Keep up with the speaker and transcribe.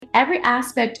every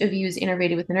aspect of you is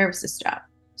integrated with the nervous system.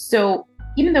 So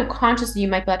even though consciously you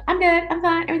might be like, I'm good, I'm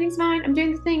fine, everything's fine, I'm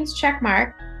doing the things, check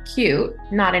mark, cute,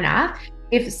 not enough.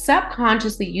 If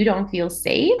subconsciously you don't feel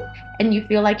safe and you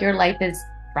feel like your life is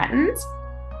threatened,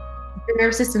 your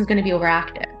nervous system is going to be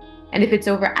overactive. And if it's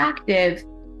overactive,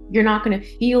 you're not going to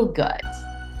feel good.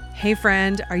 Hey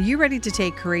friend, are you ready to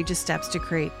take courageous steps to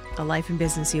create a life and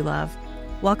business you love?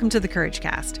 Welcome to the Courage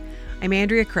Cast. I'm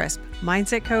Andrea Crisp,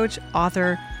 mindset coach,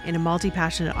 author, and a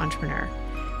multi-passionate entrepreneur.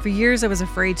 For years, I was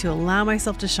afraid to allow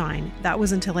myself to shine. That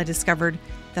was until I discovered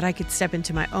that I could step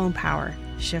into my own power,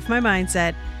 shift my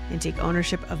mindset, and take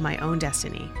ownership of my own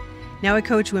destiny. Now I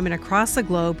coach women across the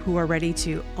globe who are ready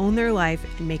to own their life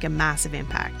and make a massive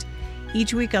impact.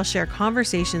 Each week, I'll share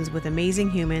conversations with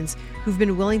amazing humans who've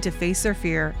been willing to face their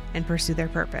fear and pursue their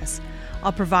purpose.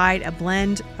 I'll provide a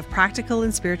blend of practical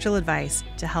and spiritual advice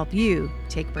to help you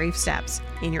take brave steps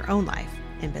in your own life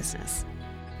and business.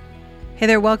 Hey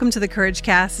there, welcome to the Courage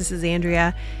Cast. This is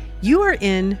Andrea. You are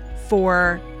in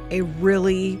for a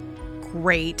really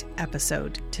great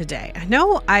episode today. I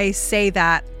know I say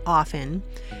that often,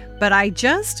 but I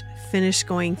just finished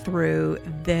going through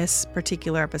this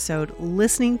particular episode,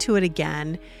 listening to it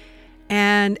again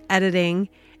and editing.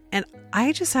 And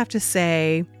I just have to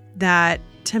say that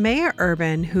Timea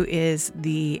Urban, who is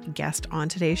the guest on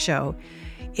today's show,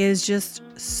 is just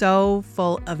so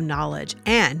full of knowledge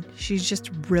and she's just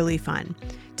really fun.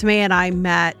 Timea and I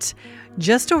met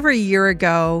just over a year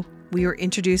ago. We were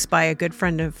introduced by a good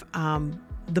friend of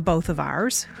the both of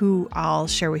ours, who I'll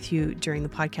share with you during the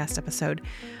podcast episode.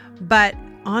 But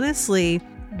honestly,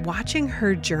 watching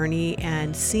her journey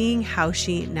and seeing how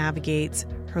she navigates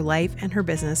her life and her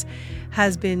business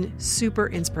has been super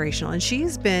inspirational. And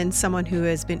she's been someone who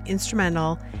has been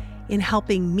instrumental in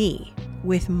helping me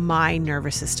with my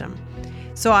nervous system.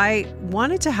 So I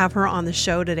wanted to have her on the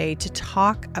show today to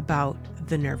talk about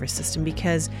the nervous system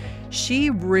because she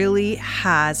really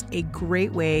has a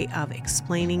great way of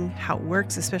explaining how it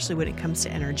works, especially when it comes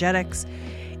to energetics,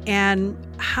 and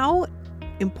how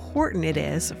important it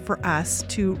is for us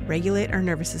to regulate our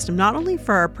nervous system, not only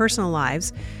for our personal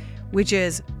lives, which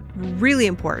is really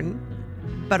important,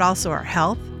 but also our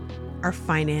health, our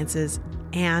finances,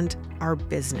 and our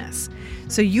business.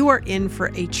 So you are in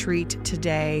for a treat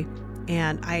today.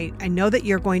 And I know that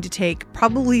you're going to take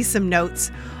probably some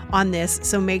notes on this.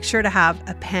 So make sure to have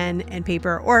a pen and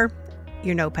paper or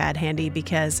your notepad handy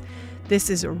because this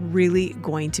is really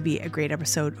going to be a great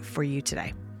episode for you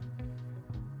today.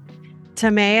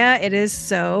 Timea, it is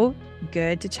so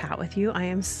good to chat with you. I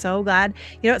am so glad.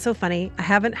 You know, it's so funny. I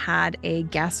haven't had a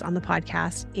guest on the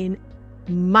podcast in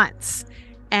months.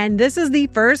 And this is the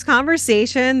first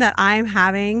conversation that I'm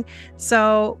having.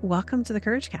 So welcome to the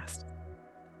Courage Cast.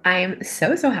 I'm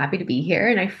so happy to be here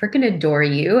and I freaking adore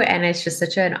you. And it's just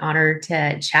such an honor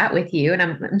to chat with you. And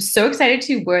I'm so excited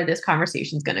to where this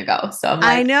conversation is going to go. So I'm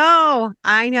like,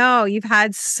 I know. You've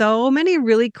had so many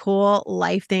really cool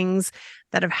life things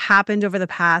that have happened over the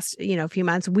past, few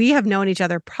months. We have known each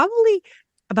other probably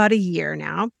about a year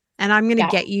now. And I'm going to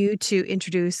get you to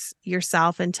introduce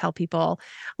yourself and tell people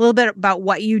a little bit about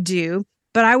what you do.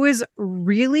 But I was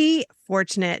really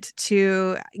fortunate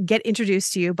to get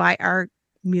introduced to you by our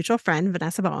mutual friend,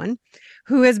 Vanessa Bowen,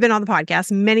 who has been on the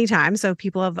podcast many times. So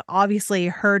people have obviously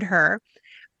heard her.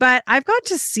 But I've got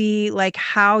to see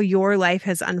how your life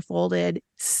has unfolded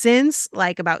since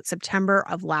about September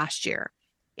of last year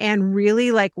and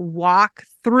really walk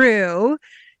through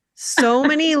so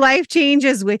many life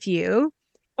changes with you.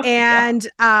 And,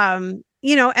 and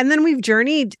then we've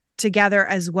journeyed together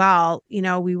as well.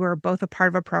 We were both a part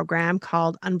of a program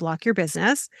called Unblock Your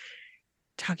Business,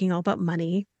 talking all about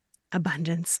money,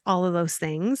 abundance, all of those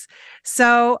things.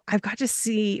 So I've got to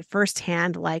see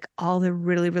firsthand, all the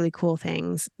really, really cool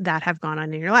things that have gone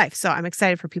on in your life. So I'm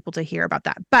excited for people to hear about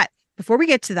that. But before we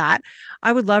get to that,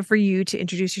 I would love for you to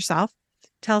introduce yourself,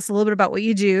 tell us a little bit about what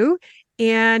you do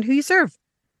and who you serve.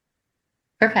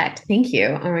 Perfect. Thank you.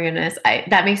 Oh my goodness.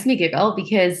 That makes me giggle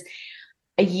because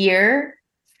a year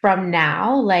from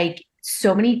now,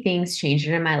 so many things changed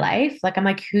in my life. I'm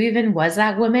like, who even was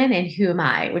that woman and who am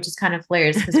I? Which is kind of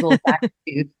hilarious because we'll back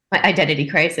to my identity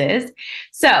crisis.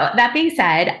 So that being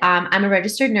said, I'm a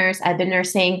registered nurse. I've been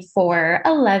nursing for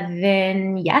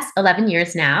 11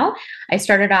 years now. I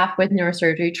started off with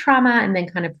neurosurgery trauma and then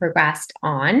kind of progressed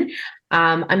on.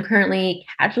 I'm currently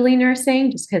casually nursing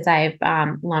just because I've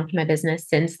launched my business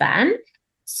since then.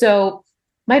 So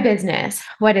my business,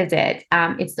 what is it?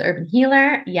 It's the Urban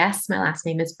Healer. Yes, my last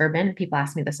name is Urban. People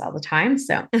ask me this all the time.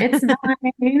 So it's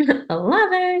mine. I love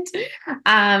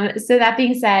it. So that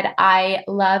being said, I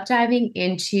love diving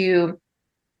into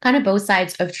kind of both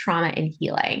sides of trauma and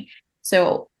healing.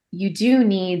 So you do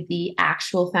need the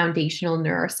actual foundational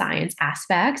neuroscience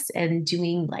aspects and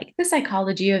doing like the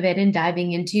psychology of it and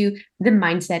diving into the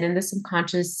mindset and the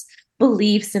subconscious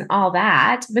beliefs and all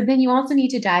that. But then you also need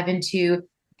to dive into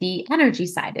the energy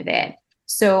side of it.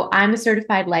 So I'm a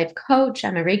certified life coach.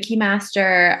 I'm a Reiki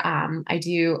master. I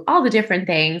do all the different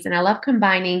things, and I love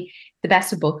combining the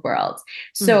best of both worlds.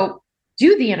 Mhm. So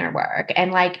do the inner work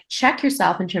and like check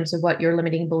yourself in terms of what your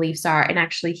limiting beliefs are and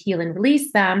actually heal and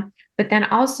release them. But then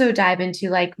also dive into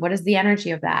like, what is the energy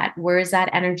of that? Where is that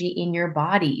energy in your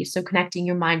body? So connecting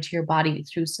your mind to your body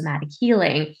through somatic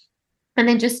healing. And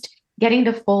then just getting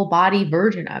the full body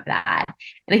version of that.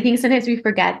 And I think sometimes we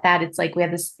forget that it's like we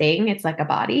have this thing, it's like a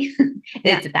body,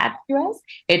 Yeah. it's attached to us,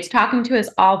 it's talking to us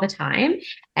all the time.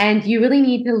 And you really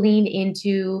need to lean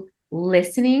into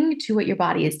listening to what your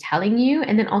body is telling you,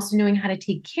 and then also knowing how to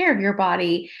take care of your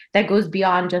body that goes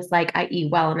beyond just like I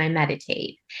eat well and I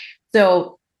meditate.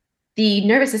 So the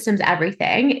nervous system's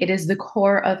everything. It is the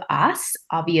core of us,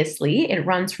 obviously. It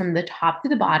runs from the top to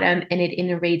the bottom and it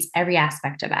integrates every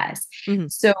aspect of us.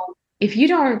 Mhm. So if you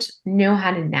don't know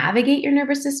how to navigate your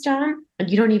nervous system and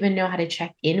you don't even know how to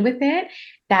check in with it,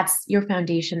 that's your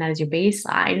foundation, that is your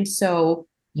baseline. So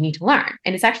you need to learn.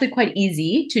 And it's actually quite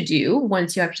easy to do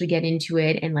once you actually get into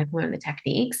it and like learn the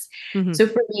techniques. Mhm. So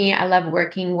for me, I love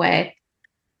working with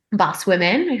boss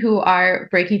women who are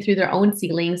breaking through their own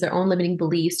ceilings, their own limiting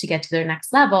beliefs to get to their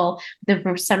next level, then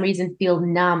for some reason feel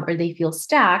numb or they feel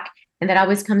stuck. And that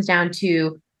always comes down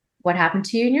to what happened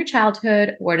to you in your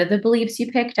childhood? What are the beliefs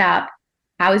you picked up?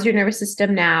 How is your nervous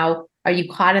system now? Are you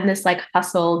caught in this like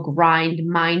hustle, grind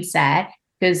mindset?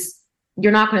 Because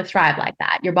you're not going to thrive like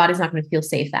that. Your body's not going to feel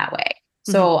safe that way.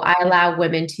 Mhm. So I allow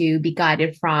women to be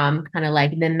guided from kind of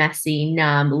like the messy,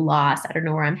 numb, lost, I don't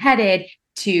know where I'm headed,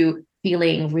 to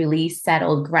feeling really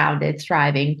settled, grounded,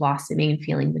 thriving, blossoming, and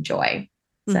feeling the joy.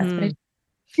 So that's what I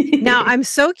Mhm. Now, do. I'm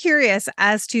so curious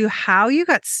as to how you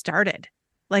got started.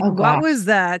 Like, Oh what gosh. was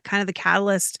the kind of the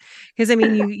catalyst? Because I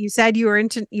mean, you said you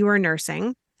were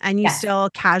nursing and you Yes. still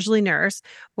casually nurse.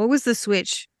 What was the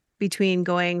switch between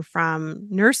going from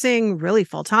nursing really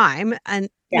full time and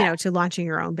Yeah. to launching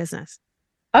your own business?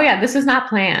 Oh yeah, this was not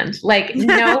planned. Like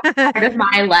no part of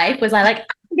my life was I like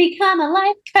become a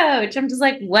life coach. I'm just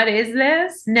like, what is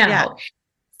this? Yeah. No.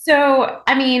 So,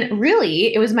 I mean,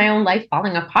 really, it was my own life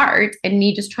falling apart and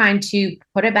me just trying to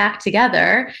put it back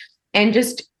together and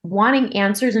just wanting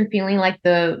answers and feeling like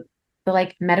the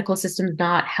like medical system's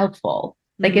not helpful.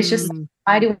 Like it's just Mm.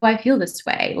 why do I feel this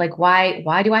way? Like why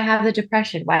do I have the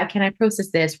depression? Why can't I process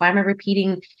this? Why am I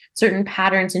repeating certain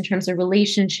patterns in terms of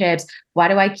relationships? Why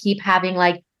do I keep having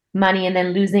like money and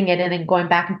then losing it and then going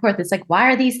back and forth? It's like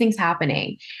why are these things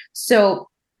happening? So,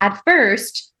 at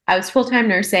first, I was full-time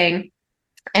nursing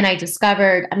and I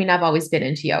discovered, I mean, I've always been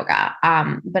into yoga,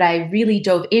 but I really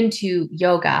dove into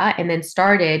yoga and then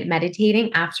started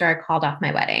meditating after I called off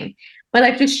my wedding. My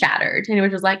life just shattered and it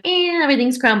was just like,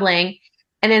 everything's crumbling.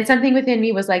 And then something within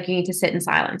me was like, you need to sit in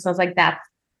silence. So I was like, that's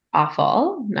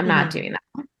awful. I'm not Mhm. doing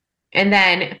that. And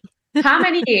then how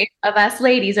many of us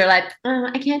ladies are like, oh,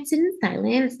 I can't sit in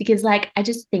silence because like I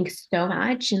just think so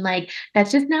much and like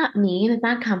that's just not me and it's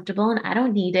not comfortable and I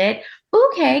don't need it.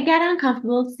 Okay, get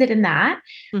uncomfortable, sit in that.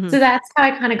 Mhm. So that's how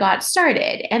I kind of got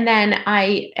started. And then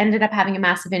I ended up having a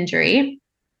massive injury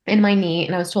in my knee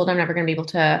and I was told I'm never going to be able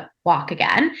to walk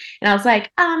again. And I was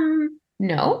like,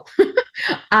 no.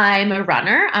 I'm a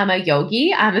runner, I'm a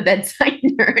yogi, I'm a bedside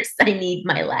nurse. I need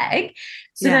my leg.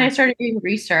 So then Yeah. I started doing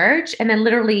research and then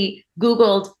literally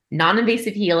Googled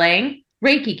non-invasive healing.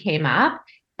 Reiki came up.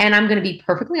 And I'm going to be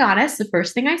perfectly honest. The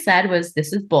first thing I said was,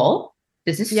 this is bull.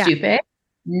 This is Yeah. stupid.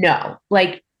 No,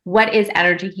 like, what is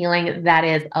energy healing? That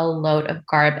is a load of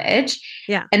garbage.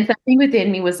 Yeah. And something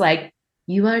within me was like,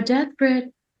 you are desperate.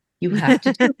 You have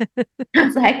to do it. I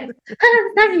was like,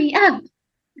 sign me up.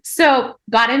 So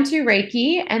got into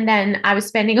Reiki, and then I was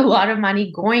spending a lot of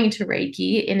money going to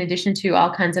Reiki in addition to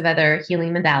all kinds of other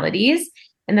healing modalities.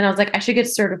 And then I was like, I should get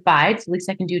certified, so at least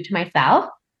I can do it to myself.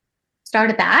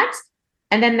 Started that.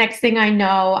 And then next thing I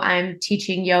know, I'm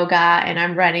teaching yoga and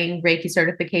I'm running Reiki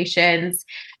certifications.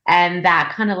 And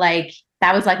that kind of like,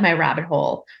 that was like my rabbit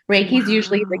hole. Reiki is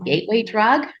usually the Wow. gateway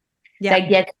drug Yeah. that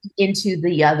gets into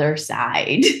the other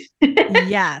side.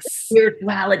 Yes.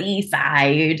 Spirituality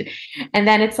side. And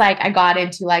then it's like I got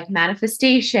into like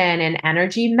manifestation and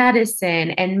energy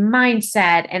medicine and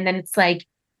mindset. And then it's like,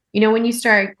 when you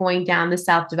start going down the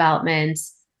self-development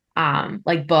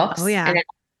like Oh books and yeah. then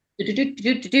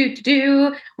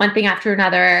do one thing after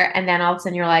another. And then all of a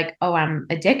sudden you're like, oh, I'm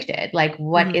addicted. Like,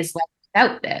 what Mhm. is life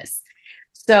without this?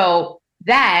 So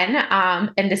Then,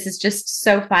 and this is just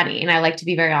so funny, and I like to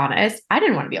be very honest, I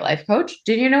didn't want to be a life coach.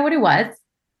 Didn't you know what it was?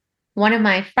 One of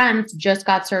my friends just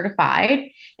got certified,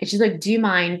 and she's like, "Do you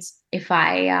mind if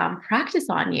I practice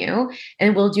on you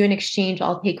and we'll do an exchange?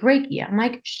 I'll take Reiki." I'm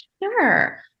like,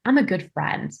 "Sure. I'm a good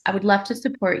friend. I would love to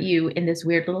support you in this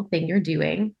weird little thing you're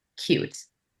doing. Cute.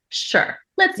 Sure.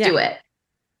 Let's Yeah. do it."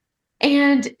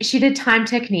 And she did time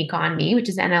technique on me, which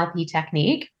is NLP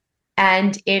technique.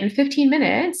 And in 15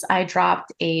 minutes, I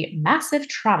dropped a massive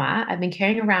trauma I've been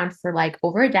carrying around for like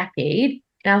over a decade.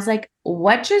 And I was like,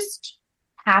 what just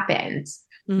happened?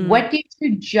 Mm, What did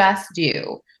you just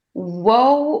do?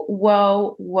 Whoa,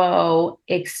 whoa, whoa,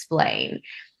 explain.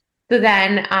 So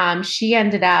then she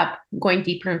ended up going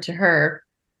deeper into her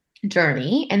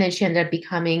journey, and then she ended up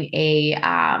becoming a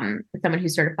someone who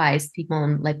certifies people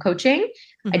in like coaching.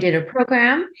 I mhm, did a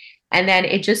program, and then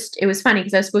it was funny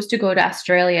because I was supposed to go to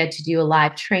Australia to do a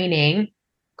live training.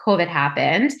 COVID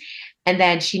happened, and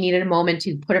then she needed a moment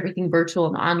to put everything virtual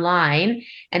and online.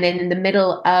 And then in the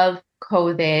middle of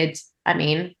COVID, I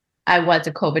mean, I was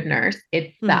a COVID nurse.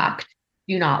 It mhm. sucked.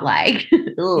 Do not like.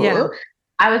 Yeah.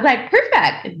 I was like,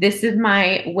 perfect. This is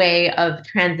my way of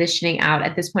transitioning out.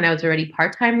 At this point, I was already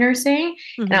part-time nursing.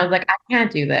 And I Mhm. was like, I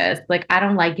can't do this. Like, I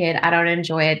don't like it. I don't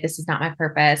enjoy it. This is not my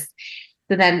purpose.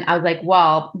 So then I was like,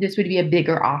 well, this would be a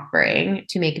bigger offering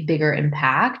to make a bigger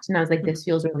impact. And I was like, Mhm. this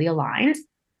feels really aligned.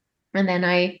 And then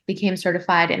I became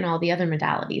certified in all the other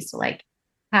modalities. So like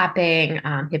tapping,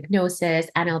 hypnosis,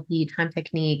 NLP, time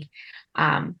technique,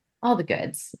 all the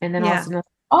goods. And then all of a Yeah. sudden,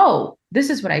 oh,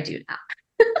 this is what I do now.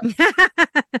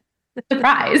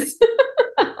 Surprise.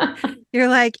 You're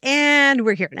like, and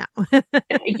we're here now.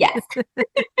 Yes.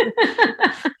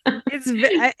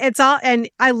 It's all, and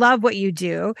I love what you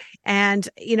do. And,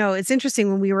 it's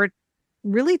interesting when we were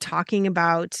really talking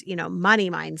about, money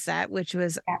mindset, which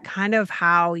was Yeah. kind of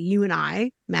how you and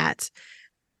I met.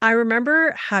 I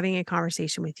remember having a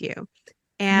conversation with you Mhm.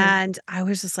 and I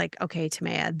was just like, okay,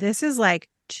 Timea, this is like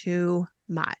too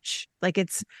much.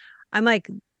 I'm like,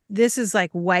 this is like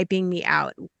wiping me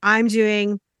out. I'm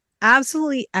doing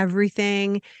absolutely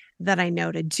everything that I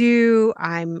know to do.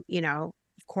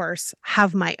 Of course,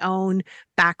 have my own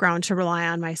background to rely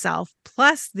on myself,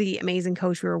 plus the amazing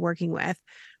coach we were working with.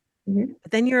 Mhm.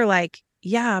 But then you're like,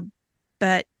 yeah,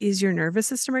 but is your nervous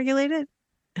system regulated?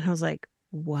 And I was like,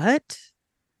 what?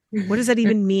 What does that Mhm.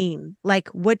 even mean? Like,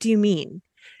 what do you mean?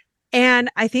 And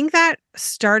I think that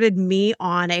started me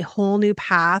on a whole new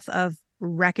path of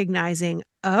recognizing,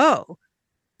 oh,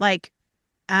 like,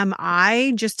 am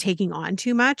I just taking on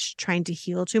too much, trying to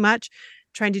heal too much,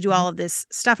 trying to do all of this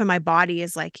stuff? And my body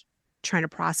is like trying to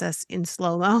process in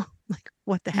slow mo. Like,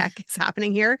 what the heck is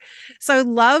happening here? So I'd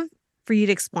love for you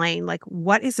to explain, like,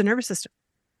 what is the nervous system?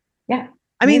 Yeah.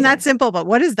 I mean, that's Amazing. simple, but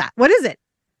what is that? What is it?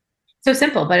 So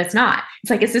simple, but it's not. It's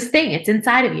like it's this thing, it's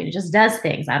inside of you, and it just does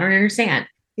things. I don't understand.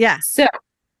 Yeah. So,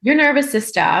 your nervous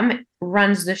system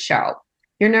runs the show.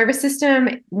 Your nervous system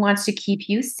wants to keep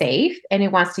you safe and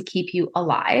it wants to keep you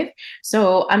alive.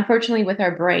 So, unfortunately, with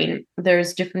our brain,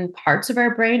 there's different parts of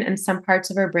our brain, and some parts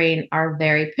of our brain are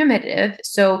very primitive.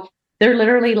 So, they're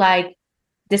literally like,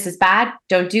 this is bad,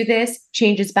 don't do this,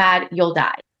 change is bad, you'll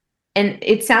die. And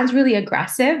it sounds really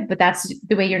aggressive, but that's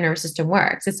the way your nervous system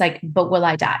works. It's like, but will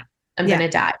I die? I'm going Yeah.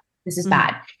 to die. This is Hmm.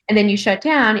 bad. And then you shut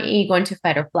down and you go into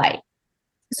fight or flight.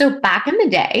 So back in the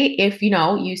day, if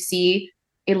you see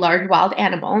a large wild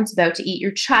animal and it's about to eat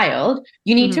your child,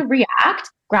 you need Hmm. to react,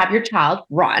 grab your child,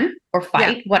 run or Yeah.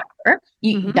 fight, whatever.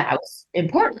 Hmm. That was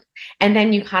important. And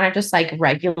then you kind of just like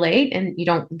regulate and you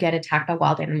don't get attacked by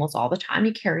wild animals all the time.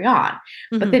 You carry on.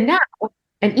 But Hmm. then now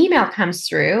an email comes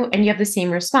through and you have the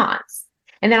same response.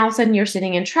 And then all of a sudden you're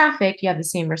sitting in traffic, you have the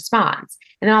same response.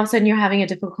 And then all of a sudden you're having a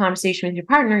difficult conversation with your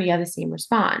partner, you have the same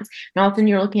response. And all of a sudden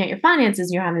you're looking at your finances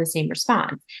and you're having the same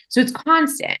response. So it's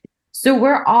constant. So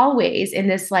we're always in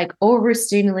this like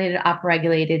overstimulated,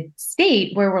 upregulated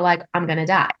state where we're like, I'm going to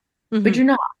die, but Hmm. you're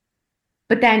not.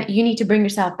 But then you need to bring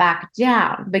yourself back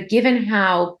down. But given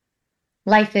how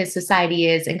life is, society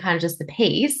is, and kind of just the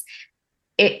pace,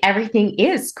 everything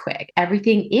is quick,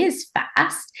 everything is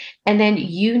fast. And then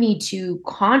you need to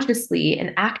consciously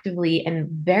and actively and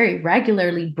very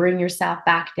regularly bring yourself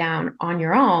back down on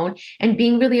your own and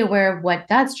being really aware of what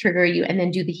does trigger you and then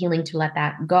do the healing to let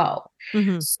that go.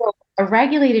 Hmm. So, a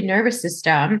regulated nervous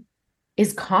system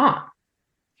is calm.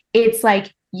 It's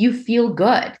like you feel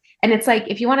good. And it's like,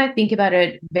 if you want to think about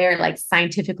it very like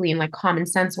scientifically and like common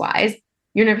sense wise,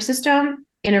 your nervous system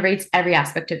innervates every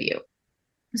aspect of you.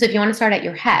 So if you want to start at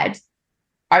your head,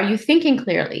 are you thinking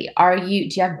clearly? Do you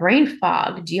have brain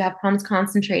fog? Do you have problems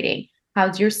concentrating?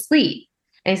 How's your sleep?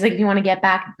 And he's like, if you want to get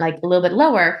back like a little bit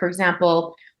lower, for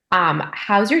example,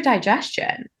 how's your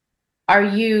digestion? Are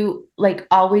you like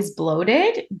always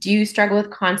bloated? Do you struggle with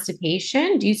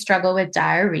constipation? Do you struggle with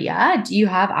diarrhea? Do you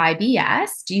have IBS?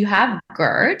 Do you have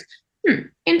GERD?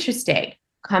 Interesting.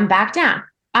 Come back down.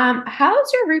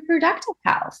 How's your reproductive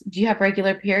health? Do you have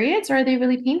regular periods or are they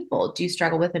really painful? Do you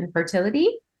struggle with infertility?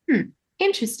 Hmm,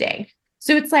 interesting.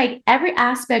 So it's like every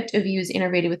aspect of you is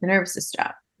integrated with the nervous system.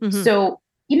 Mm-hmm. So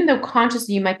even though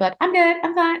consciously you might be like, I'm good,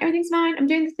 I'm fine, everything's fine, I'm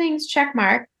doing the things, check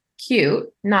mark, cute,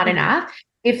 not Mm-hmm. enough.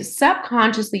 If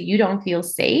subconsciously you don't feel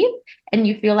safe and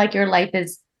you feel like your life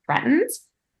is threatened,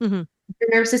 Mm-hmm. your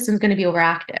nervous system is going to be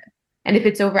overactive. And if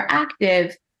it's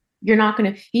overactive, you're not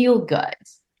going to feel good.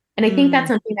 And I think that's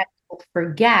Mm. something that people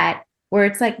forget, where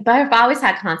it's like, but I've always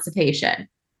had constipation.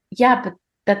 Yeah, but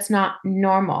that's not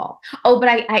normal. Oh, but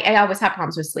I always have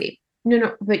problems with sleep. No,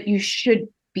 no, but you should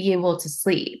be able to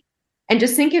sleep. And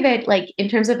just think of it like in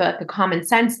terms of a common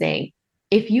sense thing.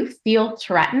 If you feel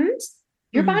threatened,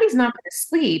 your Mm-hmm. body's not going to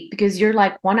sleep because you're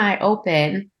like one eye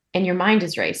open and your mind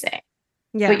is racing.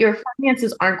 But Yeah. your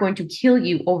finances aren't going to kill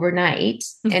you overnight.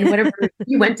 And whatever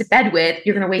you went to bed with,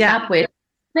 you're going to wake Yeah. up with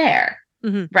there.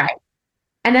 Mm-hmm. Right.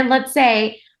 And then let's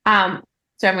say,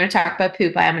 so I'm going to talk about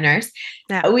poop. I am a nurse.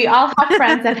 Yeah. We all have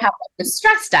friends that have like the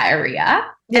stress diarrhea.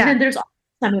 And Yeah. then there's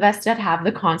some of us that have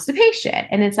the constipation.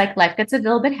 And it's like life gets a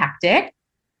little bit hectic.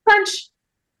 Punch,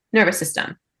 nervous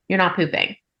system. You're not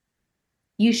pooping.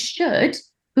 You should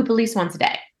poop at least once a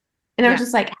day. And I was Yeah.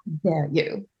 just like, how dare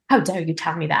you? How dare you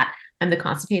tell me that? I'm the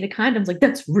constipated kind. I was like,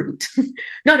 that's rude.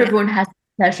 Not Yeah. everyone has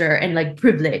pleasure and like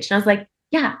privilege. And I was like,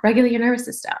 yeah, regulate your nervous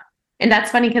system. And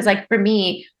that's funny because like for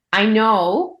me, I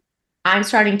know I'm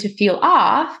starting to feel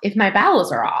off if my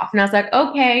bowels are off. And I was like,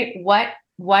 okay,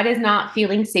 what is not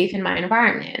feeling safe in my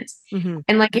environment? Mm-hmm.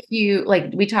 And like if you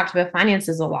like we talked about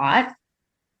finances a lot,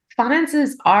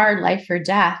 finances are life or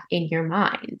death in your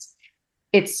mind.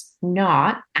 It's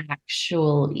not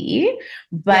actually, Yeah.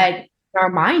 but in our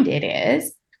mind it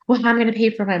is. Well, how am I going to pay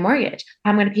for my mortgage?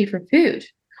 How am I going to pay for food?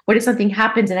 What if something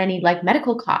happens and I need like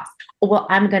medical costs? Oh, well,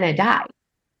 I'm going to die.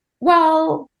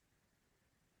 Well,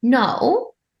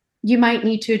 no, you might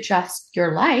need to adjust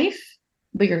your life,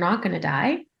 but you're not going to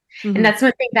die. And Mm-hmm. that's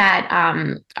one thing that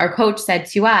our coach said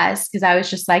to us, because I was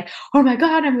just like, oh my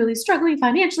God, I'm really struggling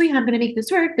financially. I'm going to make this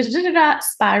work.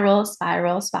 Spiral,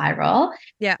 spiral, spiral.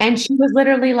 Yeah. And she was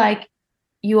literally like,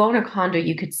 you own a condo,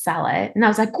 you could sell it. And I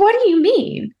was like, what do you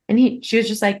mean? And she was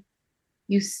just like,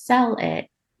 you sell it,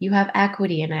 you have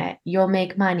equity in it, you'll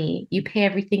make money, you pay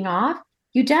everything off,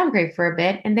 you downgrade for a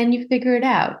bit, and then you figure it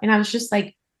out. And I was just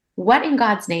like, what in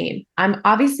God's name? I'm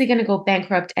obviously going to go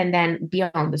bankrupt and then be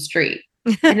on the street.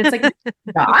 And it's like,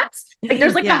 not like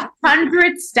there's like Yeah.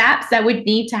 100 steps that would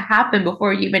need to happen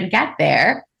before you even get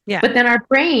there. Yeah. But then our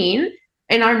brain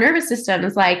and our nervous system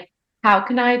is like, how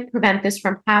can I prevent this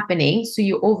from happening? So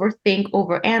you overthink,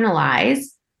 overanalyze,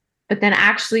 but then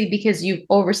actually, because you've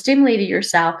overstimulated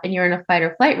yourself and you're in a fight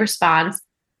or flight response,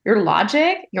 your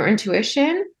logic, your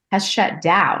intuition has shut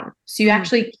down. So you Mm-hmm.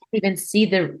 actually can't even see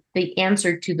the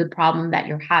answer to the problem that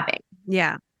you're having.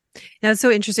 Yeah. Now, it's so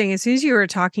interesting. As soon as you were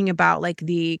talking about like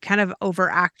the kind of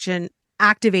overaction,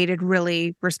 activated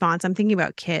really response, I'm thinking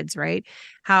about kids, right? Oh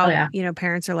How, yeah.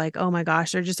 parents are like, oh my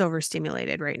gosh, they're just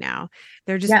overstimulated right now.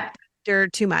 They're just, Yeah. they're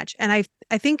too much. And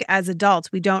I think as adults,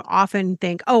 we don't often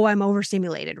think, oh, I'm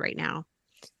overstimulated right now.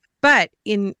 But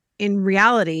in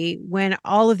reality, when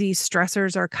all of these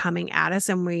stressors are coming at us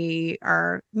and we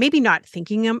are maybe not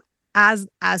thinking them as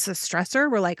a stressor,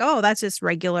 we're like, oh, that's just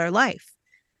regular life.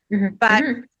 Mhm, But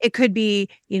mhm. it could be,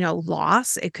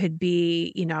 loss. It could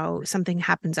be, something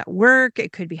happens at work.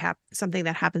 It could be something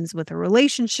that happens with a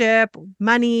relationship,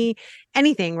 money,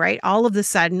 anything, right? All of a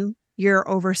sudden, you're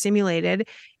overstimulated.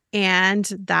 And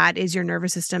that is your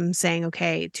nervous system saying,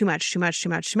 okay, too much, too much, too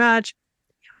much, too much,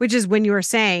 which is when you were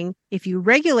saying if you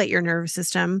regulate your nervous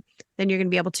system, then you're going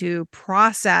to be able to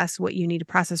process what you need to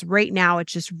process right now.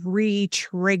 It's just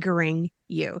re-triggering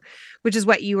you, which is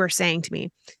what you were saying to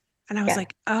me. And I was Yeah.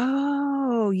 like,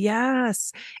 oh,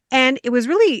 yes. And it was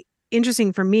really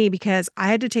interesting for me because I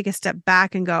had to take a step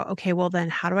back and go, okay, well, then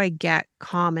how do I get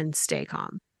calm and stay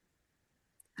calm?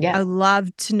 I Yeah. would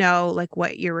love to know like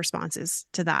what your response is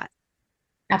to that.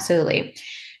 Absolutely.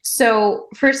 So,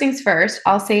 first things first,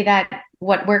 I'll say that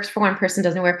what works for one person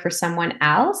doesn't work for someone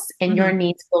else, and your Mm-hmm.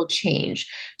 needs will change.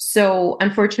 So,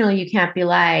 unfortunately, you can't be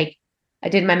like, I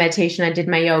did my meditation, I did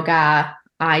my yoga,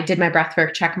 I did my breath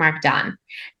work, check mark, done.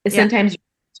 Yeah. Sometimes you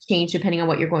change depending on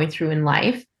what you're going through in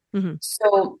life. Mm-hmm.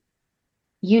 So,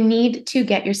 you need to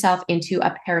get yourself into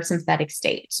a parasympathetic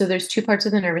state. So there's two parts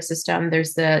of the nervous system.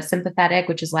 There's the sympathetic,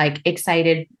 which is like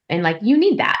excited and like you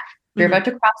need that. If you're Mm-hmm. about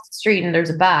to cross the street and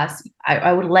there's a bus,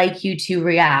 I would like you to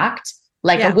react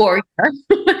like a Yeah. warrior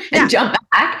Yeah. and jump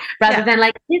back rather Yeah. than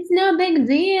like, it's no big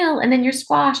deal. And then you're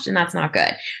squashed and that's not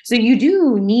good. So you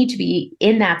do need to be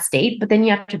in that state, but then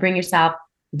you have to bring yourself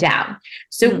down.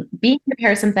 So being in the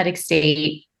parasympathetic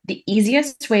state, the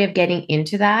easiest way of getting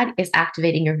into that is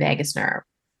activating your vagus nerve.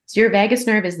 So your vagus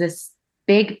nerve is this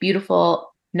big,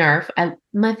 beautiful nerve,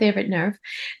 my favorite nerve,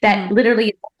 that literally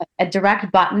is a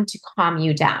direct button to calm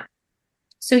you down.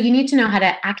 So you need to know how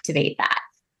to activate that.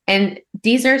 And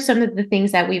these are some of the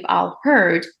things that we've all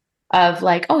heard of,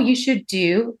 like, oh, you should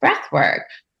do breath work.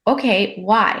 Okay,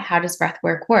 why? How does breath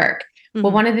work work?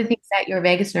 Well, one of the things that your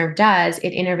vagus nerve does,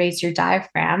 it innervates your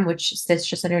diaphragm, which sits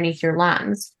just underneath your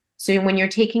lungs. So when you're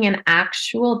taking an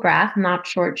actual breath, not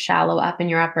short, shallow up in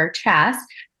your upper chest,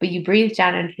 but you breathe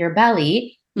down into your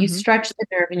belly, you stretch the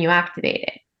nerve and you activate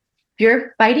it. If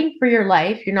you're fighting for your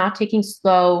life, you're not taking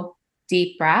slow,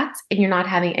 deep breaths, and you're not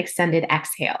having extended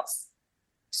exhales.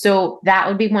 So that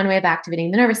would be one way of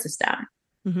activating the nervous system.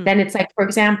 Then it's like, for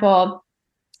example,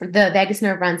 the vagus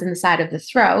nerve runs in the side of the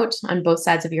throat on both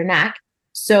sides of your neck.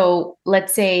 So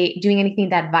let's say doing anything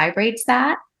that vibrates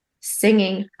that,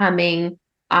 singing, humming,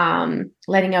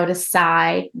 letting out a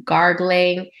sigh,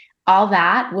 gargling, all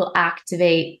that will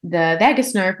activate the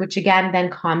vagus nerve, which again then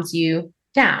calms you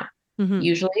down.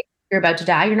 Usually, if you're about to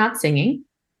die, you're not singing.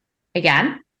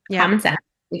 Again, common sense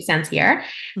makes sense here.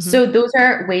 So those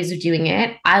are ways of doing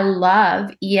it. I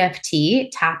love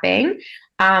EFT tapping.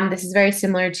 This is very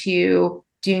similar to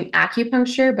doing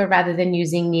acupuncture, but rather than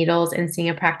using needles and seeing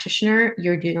a practitioner,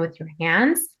 you're doing it with your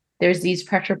hands. There's these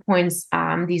pressure points,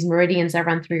 these meridians that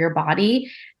run through your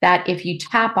body that if you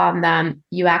tap on them,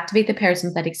 you activate the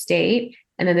parasympathetic state.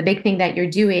 And then the big thing that you're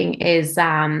doing is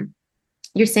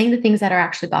you're saying the things that are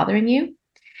actually bothering you.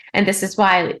 And this is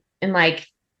why, in like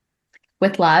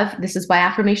with love, this is why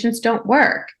affirmations don't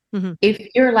work. If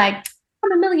you're like,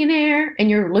 I'm a millionaire,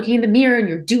 and you're looking in the mirror and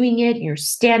you're doing it, and you're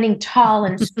standing tall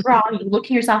and strong, you're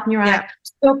looking yourself in your eye,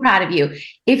 so proud of you.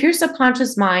 If your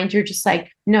subconscious mind, you're just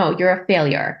like, no, you're a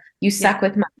failure. You suck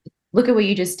with money. Look at what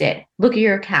you just did. Look at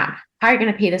your account. How are you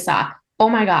going to pay this off? Oh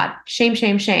my God, shame,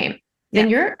 shame, shame. Then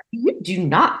you do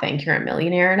not think you're a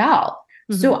millionaire at all.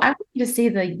 So I want you to say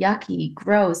the yucky,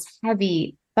 gross,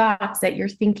 heavy thoughts that you're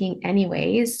thinking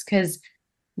anyways, because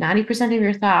 90% of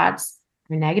your thoughts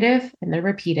are negative and they're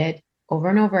repeated over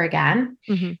and over again.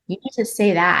 You need to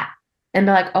say that and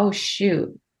be like, oh,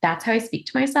 shoot, that's how I speak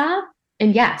to myself.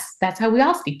 And yes, that's how we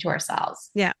all speak to ourselves.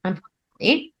 Yeah.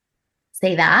 Unfortunately,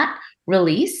 say that,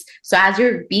 release. So as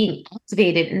you're being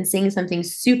activated and saying something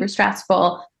super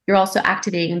stressful, you're also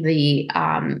activating the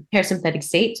parasympathetic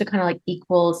state. So kind of like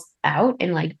equals out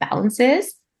and like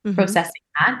balances, processing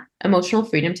that. Emotional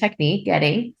freedom technique,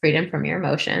 getting freedom from your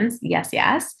emotions. Yes,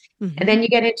 yes. And then you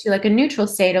get into like a neutral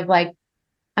state of like,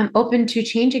 I'm open to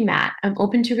changing that. I'm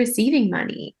open to receiving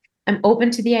money. I'm open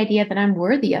to the idea that I'm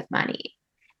worthy of money.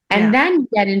 And then you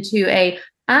get into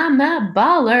I'm a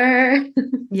baller.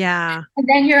 Yeah. And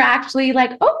then you're actually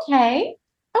like, okay.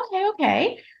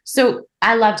 So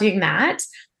I love doing that.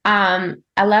 I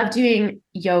love doing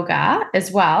yoga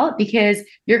as well because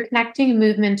you're connecting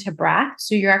movement to breath.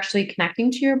 So you're actually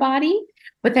connecting to your body,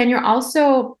 but then you're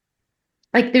also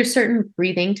like, there's certain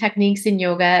breathing techniques in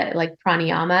yoga, like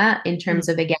pranayama, in terms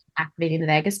of, again, activating the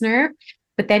vagus nerve,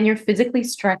 but then you're physically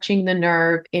stretching the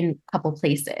nerve in a couple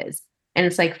places. And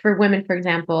it's like for women, for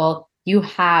example, you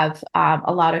have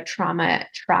a lot of trauma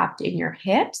trapped in your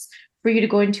hips. For you to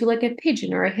go into like a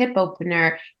pigeon or a hip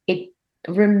opener, it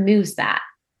removes that.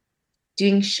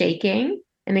 Doing shaking.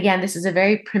 And again, this is a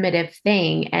very primitive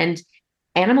thing. And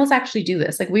animals actually do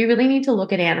this. Like, we really need to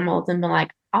look at animals and be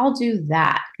like, I'll do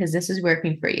that because this is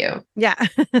working for you. Yeah.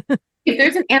 If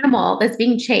there's an animal that's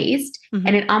being chased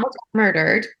and it almost got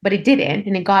murdered, but it didn't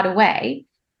and it got away,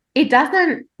 it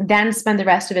doesn't then spend the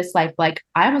rest of its life like,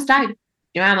 I almost died.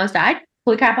 You know, I almost died.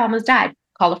 Holy crap, I almost died.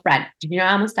 Call a friend. Do you know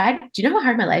I almost died? Do you know how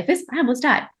hard my life is? I almost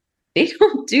died. They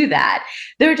don't do that.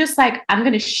 They're just like, I'm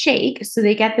going to shake. So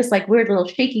they get this like weird little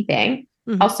shaky thing.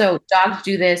 Also, dogs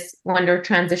do this when they're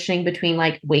transitioning between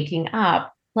like waking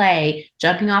up, play,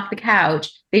 jumping off the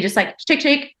couch. They just like shake,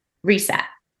 shake, reset.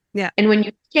 Yeah. And when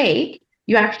you shake,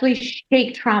 you actually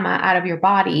shake trauma out of your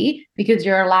body because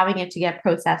you're allowing it to get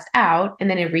processed out and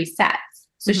then it resets.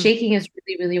 So shaking is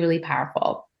really, really, really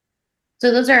powerful.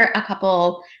 So those are a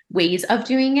couple ways of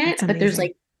doing it, but there's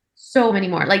like so many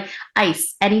more, like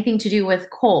ice, anything to do with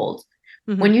cold.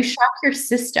 When you shock your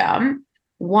system,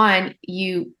 one,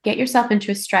 you get yourself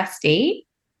into a stress state.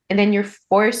 and then you're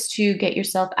forced to get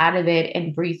yourself out of it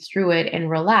and breathe through it and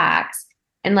relax.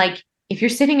 And like, if you're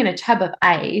sitting in a tub of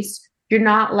ice, you're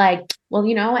not like, well,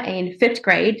 in fifth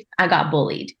grade, I got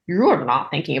bullied. You're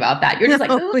not thinking about that. You're just like,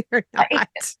 No, oh, we're I not.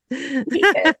 hate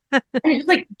it. And it just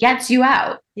like gets you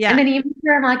out. And Yeah. then even if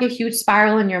you're in like a huge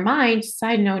spiral in your mind,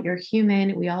 side note, you're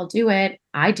human. We all do it.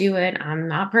 I do it. I'm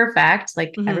not perfect.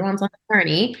 Like Hmm. everyone's on a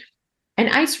journey. An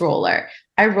ice roller.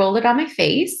 I roll it on my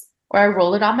face or I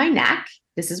roll it on my neck.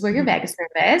 This is where your Hmm. vagus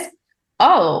nerve is.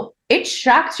 Oh, it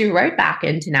shocks you right back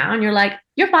into now. And you're like,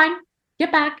 you're fine.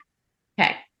 Get back.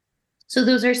 Okay. So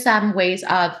those are some ways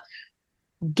of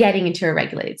getting into a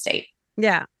regulated state.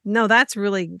 Yeah. No, that's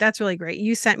really great.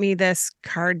 You sent me this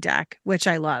card deck, which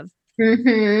I love.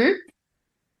 Mm-hmm.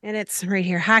 And it's right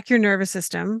here, Hack Your Nervous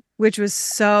System, which was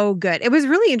so good. It was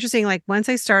really interesting. Like once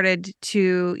I started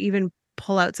to even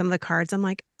pull out some of the cards, I'm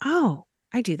like, oh,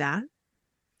 I do that.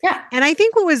 Yeah. And I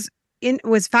think what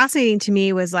was fascinating to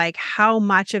me was like how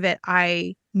much of it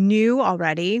I knew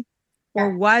already or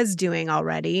Yeah. was doing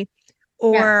already. Yeah.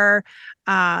 Or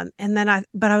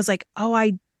but I was like, oh,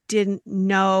 I didn't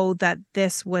know that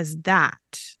this was that.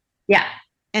 Yeah.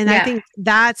 And I Yeah. think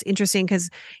that's interesting because,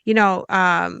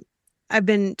 I've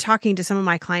been talking to some of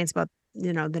my clients about,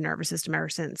 the nervous system ever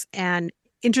since. And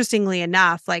interestingly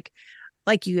enough, like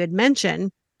you had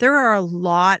mentioned, there are a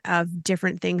lot of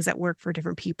different things that work for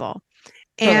different people.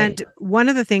 Totally. And one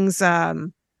of the things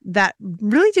that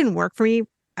really didn't work for me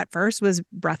at first was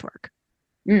breath work.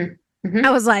 Mm. I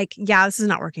Mm-hmm. was like, yeah, this is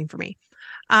not working for me.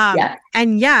 Yeah.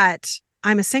 And yet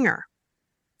I'm a singer.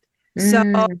 So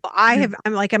Mm.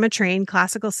 Mhm. I'm a trained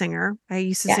classical singer. I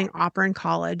used to Yeah. sing opera in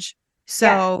college. Yeah.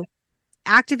 So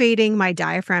activating my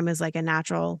diaphragm is like a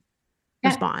natural Yeah.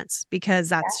 response because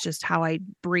that's just how I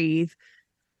breathe.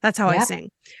 That's how I Yeah.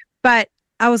 sing. But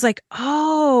I was like,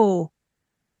 oh,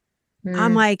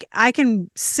 I'm Mm. like, I can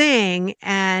sing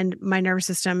and my nervous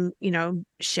system,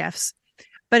 shifts.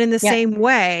 But in the Yeah. same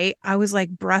way, I was like,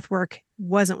 breath work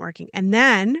wasn't working. And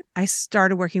then I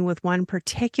started working with one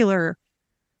particular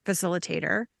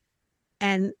facilitator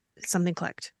and something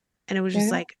clicked. And it was There just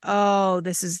you go. like, oh,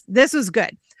 this was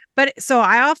good. But so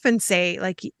I often say,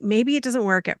 like, maybe it doesn't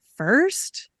work at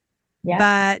first, Yeah.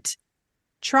 but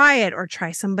try it or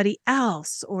try somebody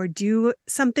else or do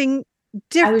something I was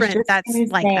different just that's going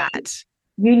to like say, that.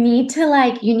 you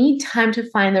need time to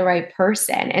find the right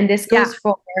person. And this Yeah. goes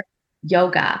for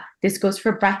yoga. This goes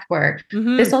for breath work.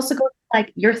 Hmm. This also goes for,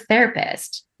 like your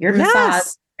therapist, your massage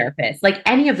Yes. therapist, like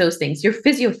any of those things, your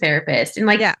physiotherapist. And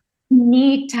like Yeah. you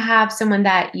need to have someone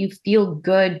that you feel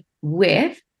good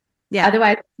with. Yeah.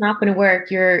 Otherwise, it's not going to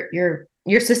work.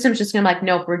 Your system's just going to be like,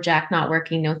 nope, reject, not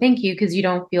working, no, thank you, because you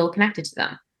don't feel connected to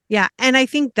them. Yeah. And I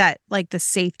think that like the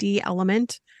safety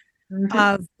element Hmm.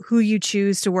 of who you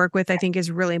choose to work with, I think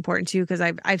is really important too. Cause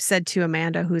I've said to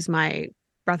Amanda, who's my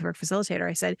breathwork facilitator,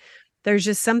 I said, there's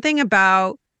just something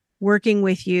about working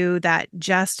with you that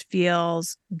just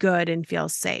feels good and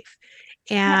feels safe.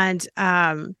 Yeah.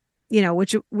 And,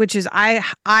 which is,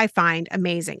 I find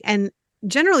amazing. And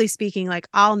generally speaking, like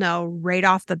I'll know right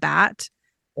off the bat,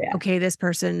 Yeah. okay, this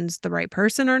person's the right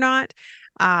person or not.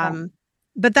 Yeah. Um,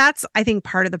 but that's, I think,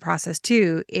 part of the process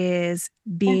too, is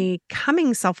Yeah.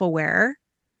 becoming self-aware.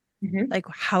 Hmm. Like,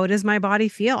 how does my body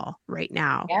feel right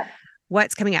now? Yeah.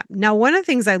 What's coming up? Now, one of the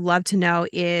things I'd love to know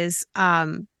is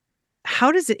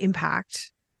how does it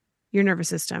impact your nervous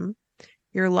system,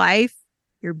 your life,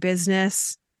 your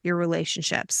business, your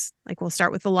relationships? Like, we'll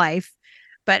start with the life,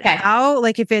 but Okay. how,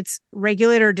 like, if it's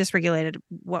regulated or dysregulated,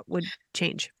 what would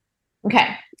change?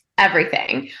 Okay.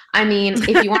 Everything. I mean,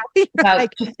 if you want to You're talk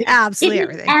like, about it absolutely is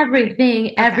everything. everything,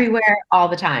 Okay. everywhere, all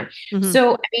the time. Hmm.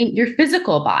 So, I mean, your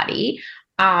physical body,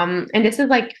 and this is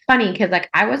like funny because like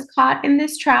I was caught in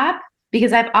this trap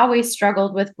because I've always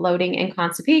struggled with bloating and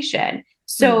constipation. Hmm.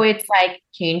 So it's like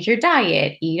change your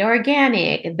diet, eat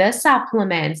organic, the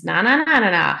supplements,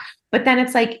 na. But then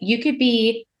it's like you could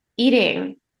be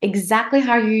eating exactly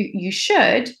how you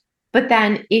should, but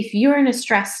then if you're in a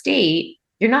stress state,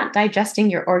 you're not digesting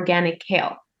your organic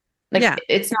kale. Like Yeah.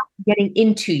 it's not getting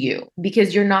into you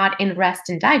because you're not in rest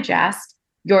and digest,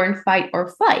 you're in fight or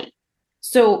flight.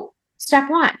 So,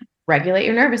 step one, regulate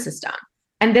your nervous system.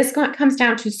 And this comes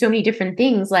down to so many different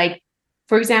things. Like,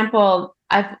 for example,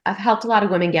 I've helped a lot of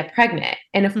women get pregnant.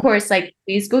 And of course, like,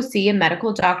 please go see a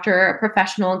medical doctor, a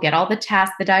professional, get all the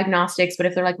tests, the diagnostics. But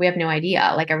if they're like, we have no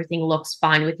idea, like everything looks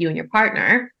fine with you and your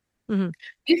partner, Hmm.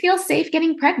 you feel safe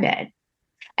getting pregnant.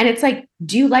 And it's like,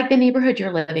 do you like the neighborhood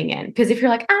you're living in? Because if you're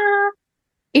like,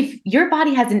 if your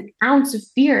body has an ounce of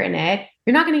fear in it,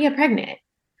 you're not going to get pregnant.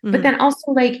 But Hmm. then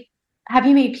also, like, have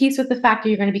you made peace with the fact that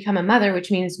you're going to become a mother,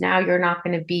 which means now you're not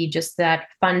going to be just that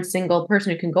fun single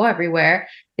person who can go everywhere?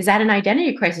 Is that an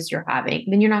identity crisis you're having?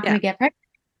 Then you're not going Yeah. to get pregnant.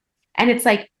 And it's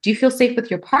like, do you feel safe with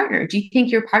your partner? Do you think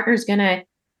your partner is going to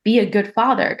be a good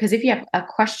father? Because if you have a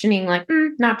questioning, like,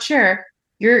 not sure,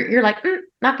 you're like,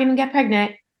 not going to get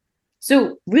pregnant.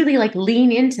 So really like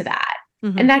lean into that.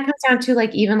 Hmm. And that comes down to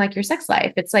like, even like your sex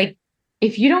life. It's like,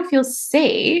 if you don't feel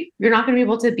safe, you're not going to be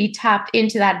able to be tapped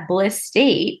into that bliss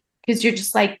state because you're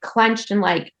just like clenched and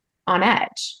like on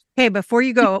edge. Okay, before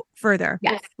you go further,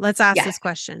 Yes. let's ask Yes. this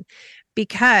question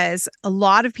because a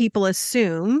lot of people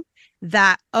assume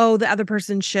that, oh, the other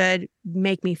person should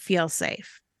make me feel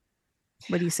safe.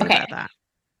 What do you say Okay. about that?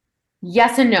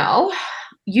 Yes and no.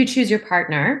 You choose your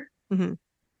partner. Hmm.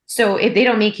 So if they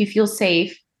don't make you feel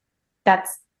safe,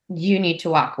 that's you need to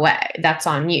walk away. That's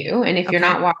on you. And if you're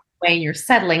Okay. not walking away and you're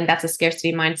settling, that's a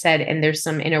scarcity mindset. And there's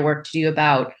some inner work to do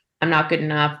about I'm not good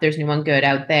enough. There's no one good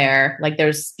out there. Like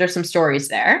there's some stories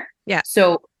there. Yeah.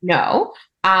 So no.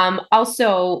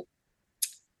 Also,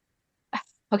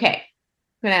 okay,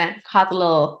 I'm gonna cause a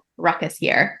little ruckus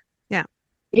here. Yeah.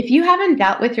 If you haven't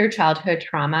dealt with your childhood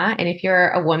trauma, and if you're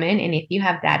a woman, and if you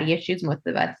have daddy issues, most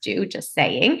of us do, just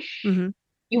saying, Hmm.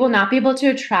 you will not be able to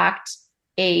attract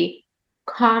a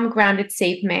calm, grounded,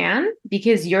 safe man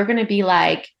because you're going to be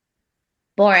like,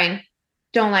 boring,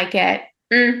 don't like it,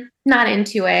 not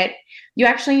into it. You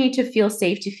actually need to feel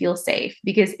safe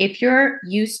because if you're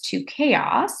used to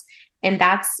chaos, and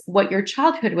that's what your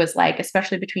childhood was like,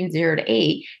 especially between 0 to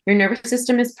 8, your nervous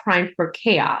system is primed for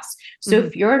chaos. So Hmm.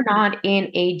 if you're not in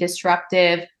a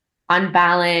disruptive,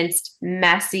 unbalanced,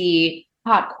 messy,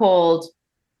 hot, cold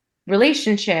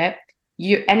relationship,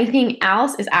 anything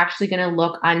else is actually going to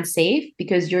look unsafe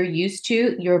because you're used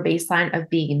to your baseline of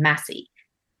being messy.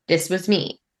 This was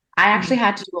me. I Hmm. actually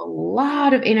had to do a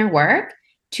lot of inner work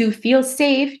to feel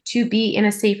safe to be in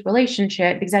a safe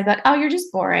relationship because I'd be like, oh, you're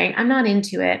just boring. I'm not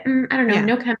into it. I don't know, Yeah.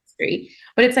 no chemistry.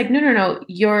 But it's like, no, no, no.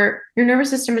 Your nervous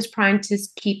system is primed to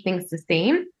keep things the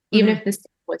same, even Hmm. if this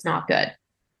was not good.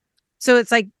 So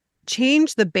it's like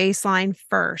change the baseline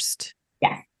first.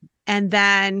 Yes. And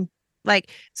then,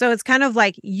 like, so it's kind of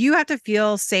like you have to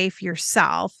feel safe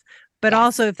yourself. But Yes.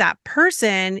 also, if that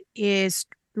person is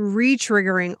re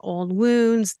triggering old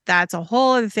wounds, that's a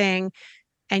whole other thing.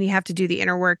 And you have to do the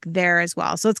inner work there as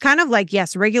well. So it's kind of like,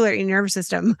 yes, regulate your nervous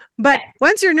system. But Yes.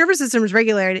 once your nervous system is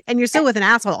regulated and you're still with an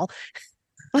asshole,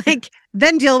 like,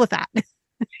 then deal with that.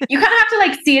 You kind of have to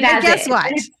like see it And as guess is.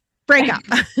 what? Break up.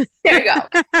 There you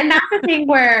go. And that's the thing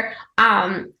where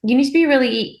you need to be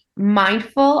really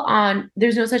mindful on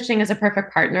there's no such thing as a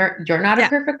perfect partner. You're not a Yeah.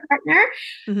 perfect partner.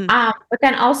 Hmm. But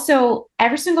then also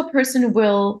every single person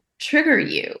will trigger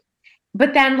you.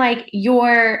 But then like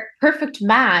your perfect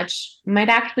match might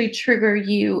actually trigger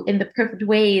you in the perfect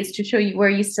ways to show you where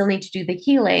you still need to do the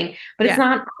healing. But it's Yeah.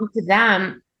 not up to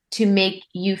them to make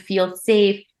you feel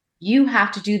safe. You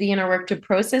have to do the inner work to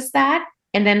process that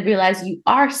and then realize you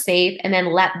are safe and then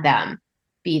let them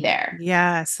be there.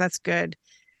 Yes, that's good.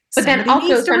 But then Somebody also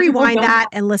needs to some people rewind don't that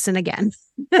and listen again.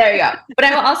 there you go. But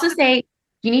I will also say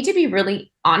you need to be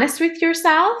really honest with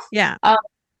yourself. Yeah.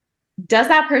 Does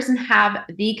that person have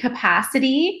the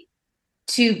capacity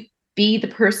to be the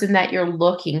person that you're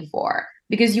looking for?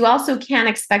 Because you also can't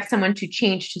expect someone to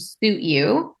change to suit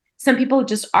you. Some people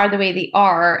just are the way they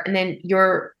are. And then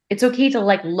it's okay to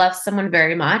like love someone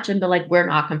very much and be like, we're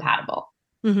not compatible.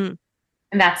 Hmm.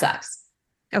 And that sucks.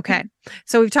 Okay.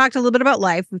 So we've talked a little bit about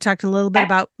life. We've talked a little bit Okay.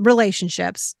 about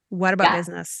relationships. What about Yeah.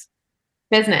 business?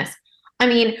 Business. I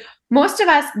mean, most of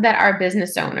us that are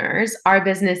business owners, our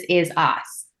business is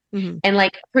us. Hmm. And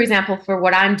like, for example, for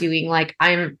what I'm doing, like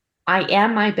I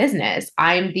am my business.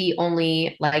 I'm the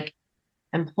only like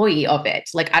employee of it.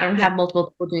 Like I don't Yeah. have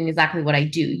multiple people doing exactly what I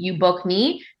do. You book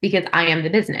me because I am the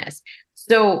business.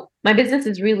 So my business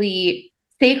is really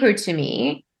sacred to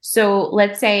me. So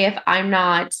let's say if I'm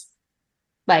not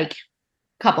like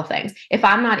couple things. If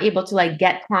I'm not able to like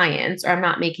get clients or I'm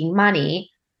not making money,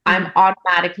 Hmm. I'm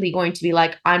automatically going to be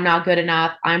like, I'm not good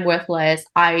enough. I'm worthless.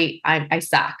 I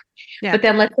suck. Yeah. But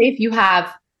then let's say if you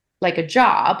have like a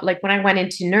job, like when I went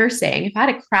into nursing, if I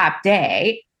had a crap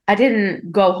day, I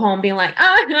didn't go home being like,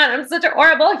 oh my God, I'm such a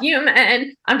horrible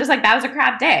human. I'm just like, that was a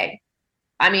crap day.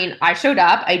 I mean, I showed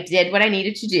up, I did what I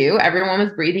needed to do. Everyone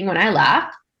was breathing when I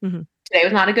left. Hmm. Today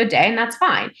was not a good day, and that's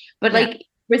fine. But Yeah. like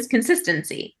with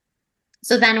consistency.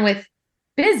 So then with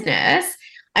business,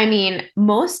 I mean,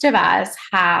 most of us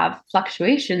have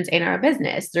fluctuations in our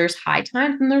business. There's high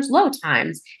times and there's low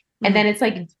times. And Hmm. then it's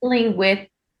like dealing with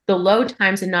the low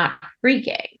times and not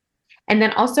freaking. And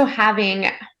then also having,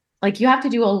 like, you have to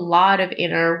do a lot of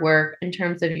inner work in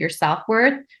terms of your self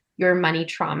worth, your money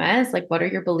traumas. Like, what are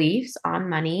your beliefs on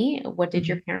money? What did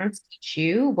your Mhm. parents teach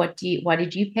you? What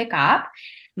did you pick up?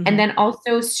 And Mhm. then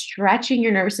also stretching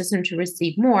your nervous system to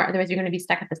receive more. Otherwise, you're going to be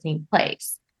stuck at the same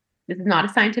place. This is not a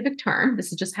scientific term.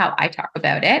 This is just how I talk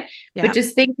about it. But Yeah.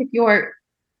 just think if you're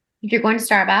going to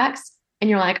Starbucks and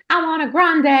you're like, I want a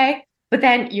grande, but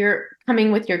then you're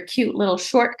coming with your cute little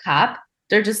short cup,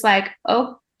 they're just like,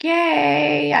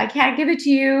 okay, I can't give it to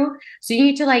you. So you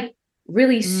need to like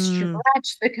really Mm.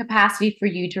 stretch the capacity for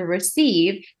you to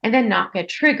receive and then not get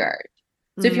triggered.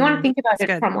 So if you want to think about That's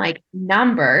it good. from like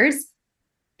numbers,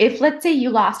 if let's say you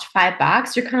lost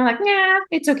 $5, you're kind of like, yeah,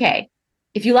 it's okay.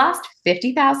 If you lost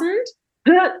 50,000,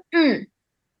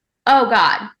 oh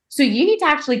God. So you need to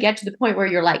actually get to the point where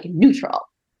you're like neutral.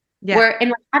 Yeah. Where and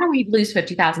like, how do we lose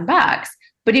 50,000 bucks?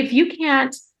 But if you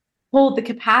can't hold the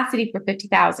capacity for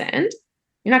 50,000,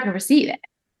 you're not going to receive it.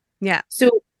 Yeah. So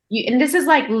and this is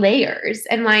like layers,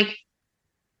 and like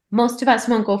most of us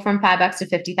won't go from $5 to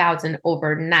 50,000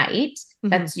 overnight. Mhm.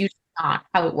 That's usually not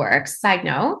how it works. Side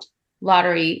note: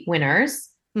 lottery winners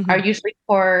are Mhm. usually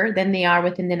poorer than they are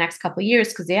within the next couple of years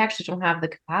because they actually don't have the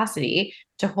capacity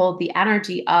to hold the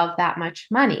energy of that much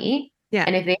money. Yeah.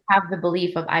 And if they have the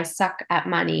belief of I suck at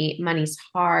money, money's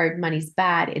hard, money's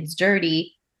bad, it's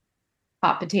dirty,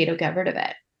 hot potato, get rid of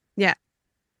it. Yeah.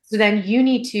 So then you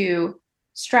need to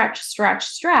stretch, stretch,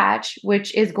 stretch,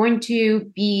 which is going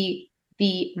to be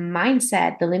the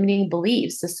mindset, the limiting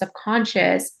beliefs, the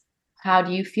subconscious. How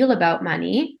do you feel about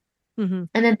money? Mhm.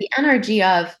 And then the energy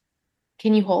of,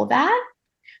 can you hold that?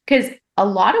 Because a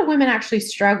lot of women actually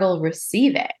struggle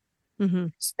receive it.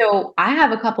 Mhm. So I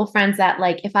have a couple friends that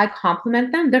like, if I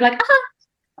compliment them, they're like,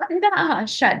 nah,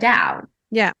 shut down.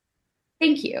 Yeah.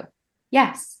 Thank you.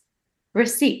 Yes.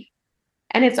 Receive.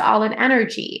 And it's all an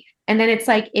energy. And then it's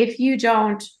like, if you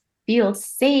don't feel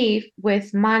safe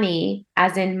with money,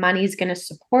 as in money's going to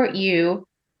support you,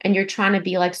 and you're trying to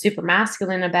be like super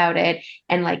masculine about it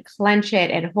and like clench it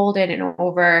and hold it and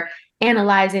over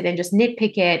analyze it and just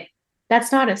nitpick it,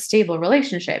 that's not a stable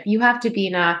relationship. You have to be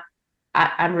in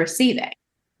I'm receiving.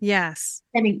 Yes.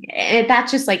 And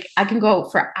that's just like, I can go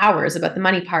for hours about the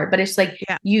money part, but it's like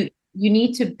Yeah. you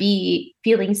need to be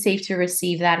feeling safe to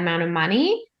receive that amount of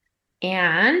money.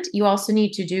 And you also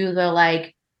need to do the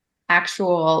like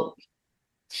actual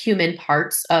human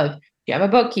parts of, do you have a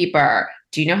bookkeeper?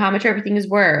 Do you know how much everything is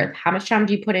worth? How much time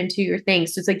do you put into your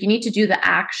things? So it's like you need to do the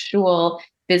actual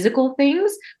physical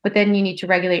things, but then you need to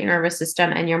regulate your nervous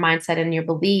system and your mindset and your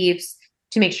beliefs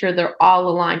to make sure they're all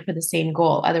aligned for the same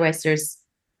goal. Otherwise, there's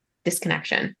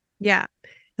disconnection. Yeah.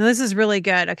 Now, this is really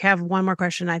good. Okay, I have one more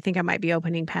question. I think I might be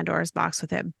opening Pandora's box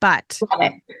with it, but Love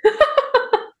it.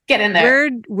 Get in there.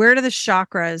 where do the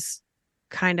chakras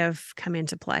kind of come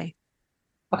into play?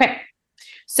 Okay.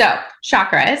 So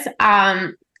chakras,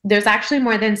 there's actually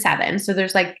more than seven. So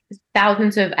there's like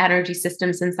thousands of energy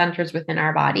systems and centers within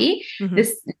our body. Mhm.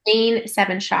 This main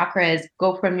seven chakras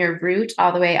go from your root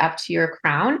all the way up to your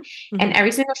crown. And Mhm.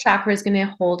 every single chakra is going to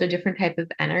hold a different type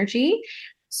of energy.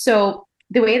 So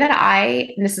the way that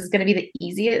and this is going to be the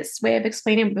easiest way of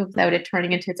explaining without it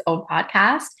turning into its own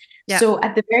podcast. Yeah. So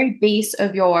at the very base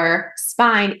of your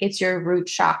spine, it's your root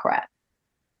chakra.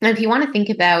 Now, if you want to think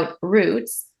about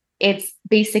roots, it's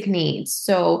basic needs.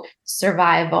 So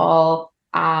survival,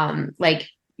 like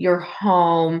your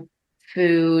home,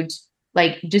 food,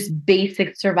 like just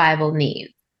basic survival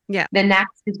needs. Yeah. The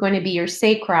next is going to be your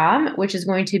sacrum, which is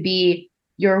going to be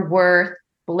your worth,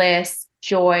 bliss,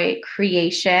 joy,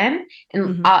 creation. And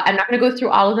Mhm. I'm not going to go through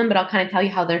all of them, but I'll kind of tell you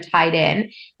how they're tied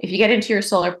in. If you get into your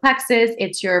solar plexus,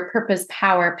 it's your purpose,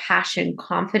 power, passion,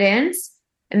 confidence.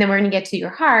 And then we're going to get to your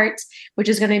heart, which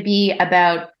is going to be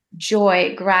about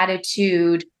joy,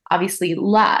 gratitude, obviously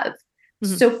love.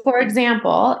 Mhm. So, for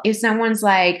example, if someone's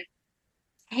like,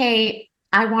 hey,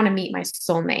 I want to meet my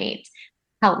soulmate,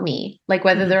 help me. Like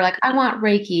whether Mhm. they're like, I want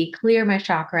Reiki, clear my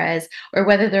chakras, or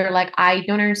whether they're like, I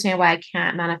don't understand why I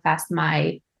can't manifest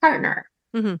my partner,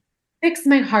 Mhm. fix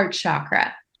my heart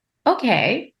chakra.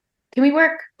 Okay. Can we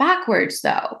work backwards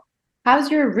though?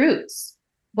 How's your roots?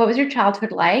 What was your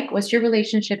childhood like? What's your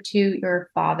relationship to your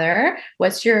father?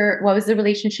 What was the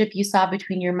relationship you saw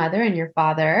between your mother and your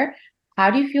father? How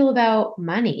do you feel about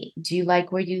money? Do you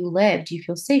like where you live? Do you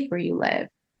feel safe where you live?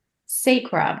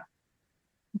 Sacrum.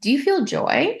 Do you feel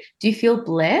joy? Do you feel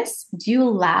bliss? Do you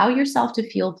allow yourself to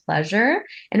feel pleasure?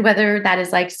 And whether that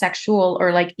is like sexual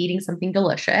or like eating something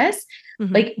delicious,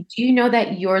 Mhm. like, do you know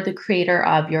that you're the creator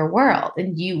of your world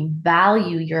and you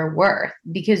value your worth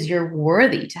because you're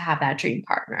worthy to have that dream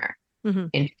partner? Mhm.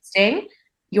 Interesting.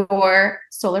 Your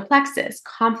solar plexus,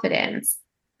 confidence.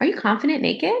 Are you confident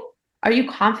naked? Are you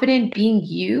confident being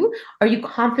you? Are you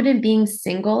confident being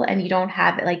single and you don't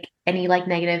have like any like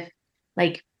negative,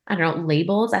 like, I don't know,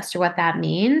 labels as to what that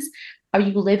means? Are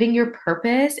you living your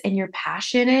purpose and you're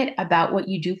passionate about what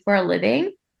you do for a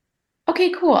living?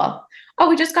 Okay, cool. Oh,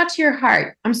 we just got to your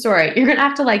heart. I'm sorry. You're going to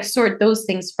have to like sort those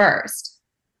things first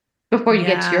before you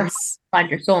get to your heart, Yes. find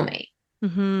your soulmate.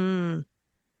 Hmm.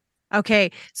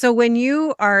 Okay. So when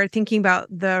you are thinking about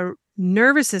the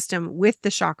nervous system with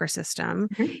the chakra system,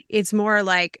 Mhm. it's more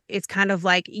like, it's kind of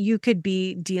like you could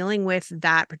be dealing with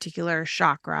that particular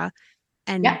chakra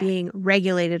and Yep. being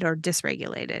regulated or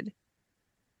dysregulated.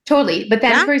 Totally. But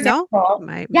then, Yeah? for No? example,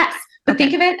 My, yes, but okay.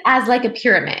 think of it as like a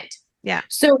pyramid. Yeah.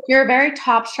 So your very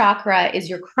top chakra is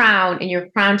your crown, and your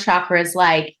crown chakra is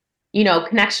like,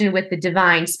 connection with the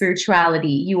divine spirituality.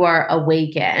 You are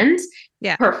awakened.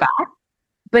 Yeah. Perfect.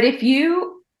 But if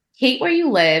you hate where you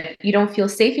live, you don't feel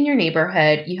safe in your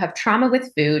neighborhood, you have trauma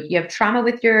with food, you have trauma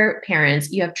with your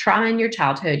parents, you have trauma in your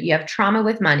childhood, you have trauma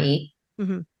with money,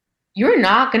 Hmm. you're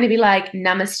not going to be like,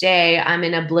 namaste, I'm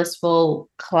in a blissful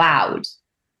cloud.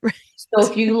 So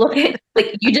if you look at,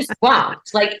 like, you just won't.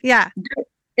 Like, Yeah.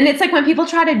 and it's like when people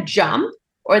try to jump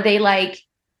or they like,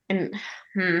 and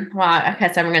well, I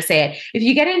guess I'm going to say it. If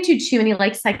you get into too many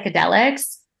like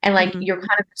psychedelics and like Hmm. you're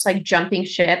kind of just like jumping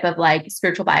ship of like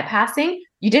spiritual bypassing,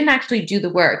 you didn't actually do the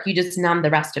work. You just numb the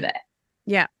rest of it.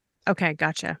 Yeah. Okay.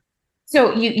 Gotcha.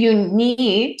 So you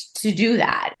need to do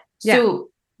that. Yeah. So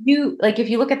you like if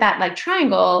you look at that like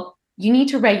triangle, you need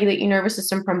to regulate your nervous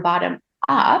system from bottom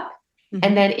up, and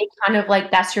Hmm. then it kind of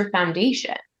like that's your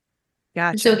foundation. So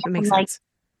Gotcha. That again, makes like sense.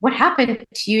 what happened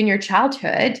to you in your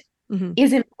childhood Hmm.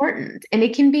 is important, and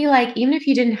it can be like even if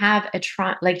you didn't have a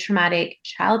traumatic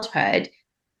childhood,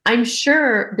 I'm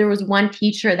sure there was one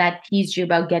teacher that teased you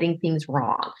about getting things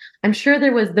wrong. I'm sure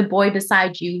there was the boy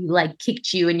beside you who like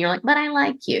kicked you and you're like, but I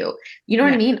like you. You know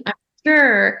what I Yeah. mean? I'm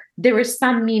sure there were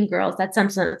some mean girls that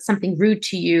something rude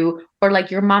to you, or like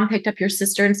your mom picked up your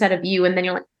sister instead of you, and then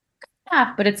you're like,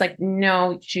 ah, but it's like,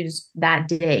 no, she's that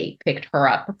day picked her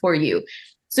up before you.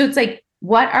 So it's like,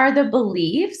 what are the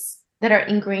beliefs that are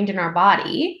ingrained in our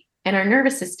body and our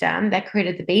nervous system that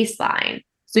created the baseline?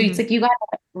 So it's Hmm. like you got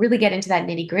to really get into that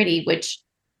nitty gritty, which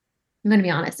I'm going to be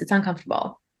honest, it's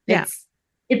uncomfortable. Yeah.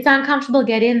 It's uncomfortable to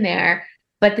get in there,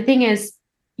 but the thing is,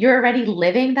 you're already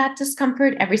living that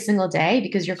discomfort every single day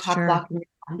because you're cock Sure. blocking your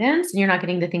abundance and you're not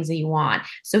getting the things that you want.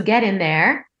 So get in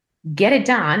there, get it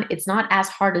done. It's not as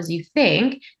hard as you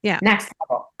think. Yeah. Next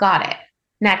level, got it.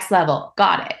 Next level,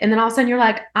 got it. And then all of a sudden you're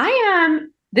like, I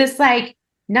am this like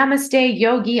namaste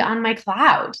yogi on my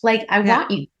cloud. Like I Yeah.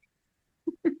 want you.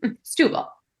 It's doable.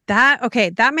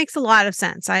 That makes a lot of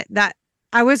sense.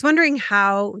 I was wondering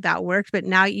how that worked, but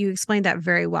now you explained that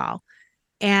very well.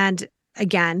 And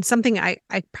again, something I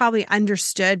probably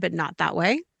understood, but not that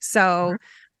way. So,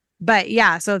 but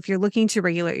yeah, so if you're looking to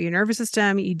regulate your nervous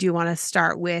system, you do want to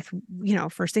start with,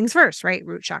 first things first, right?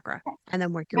 Root chakra, and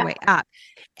then work your Yeah. way up.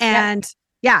 Yeah. And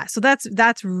yeah, so that's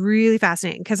really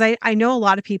fascinating because I know a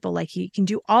lot of people like you can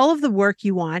do all of the work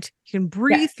you want. You can Yeah.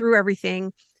 breathe through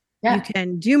everything. You Yeah.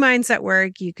 can do mindset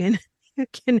work. You can you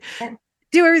can Yeah.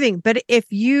 do everything. But if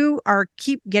you are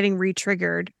keep getting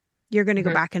re-triggered, you're going to go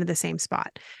Mhm. back into the same spot.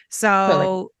 Totally.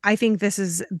 So I think this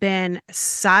has been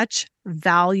such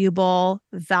valuable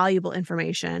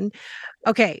information.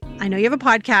 Okay. I know you have a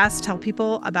podcast. Tell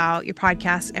people about your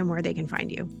podcast and where they can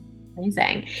find you.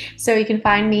 Amazing. So you can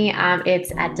find me.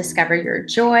 It's at Discover Your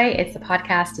Joy. It's the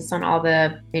podcast. It's on all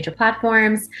the major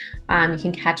platforms. You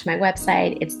can catch my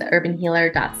website. It's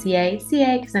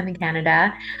theurbanhealer.ca, because I'm in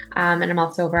Canada. And I'm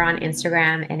also over on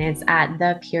Instagram, and it's at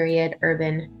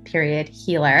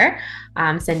the_urban_healer.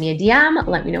 Send me a DM.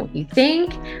 Let me know what you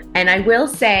think. And I will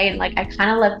say, like, I kind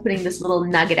of love putting this little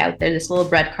nugget out there, this little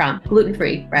breadcrumb,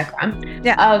 gluten-free breadcrumb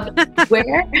Yeah. of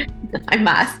where I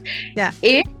must. Yeah.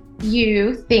 If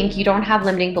you think you don't have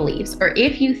limiting beliefs, or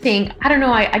if you think, I don't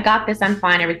know, I got this, I'm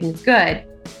fine, everything's good.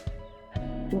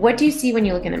 What do you see when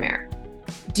you look in the mirror?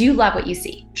 Do you love what you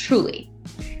see? Truly.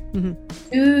 Mm-hmm.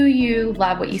 Do you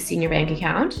love what you see in your bank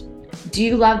account? Do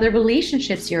you love the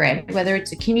relationships you're in? Whether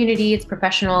it's a community, it's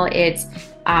professional, it's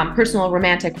personal,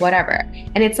 romantic, whatever.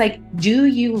 And it's like, do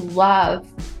you love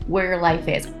where your life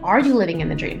is? Are you living in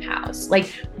the dream house?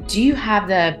 Like, do you have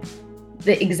the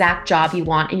exact job you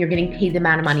want and you're getting paid the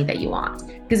amount of money that you want?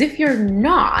 Because if you're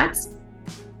not,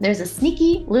 there's a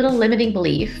sneaky little limiting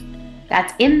belief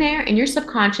that's in there in your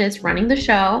subconscious running the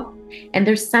show, and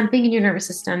there's something in your nervous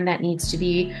system that needs to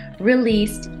be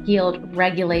released, healed,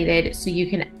 regulated, so you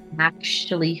can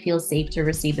actually feel safe to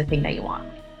receive the thing that you want.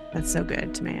 That's so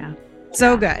good, Timea.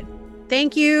 So good.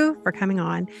 Thank you for coming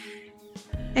on.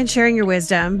 and sharing your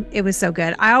wisdom. It was so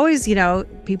good. I always,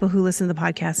 people who listen to the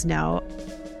podcast know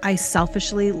I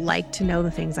selfishly like to know the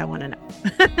things I want to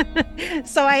know.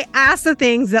 So I ask the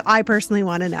things that I personally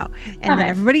want to know. And then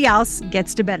everybody else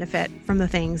gets to benefit from the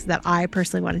things that I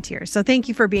personally want to hear. So thank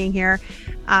you for being here.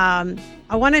 I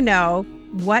want to know,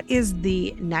 what is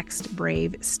the next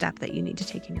brave step that you need to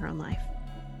take in your own life?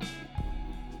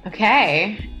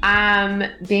 Okay.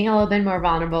 Being a little bit more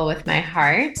vulnerable with my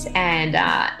heart and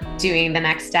doing the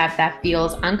next step that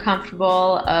feels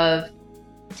uncomfortable, of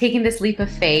taking this leap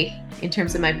of faith in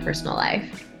terms of my personal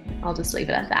life. I'll just leave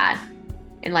it at that.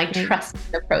 And trust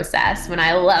the process, when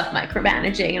I love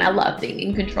micromanaging and I love being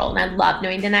in control and I love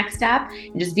knowing the next step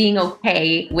and just being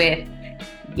okay with,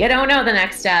 you don't know the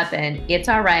next step and it's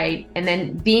all right. And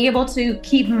then being able to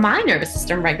keep my nervous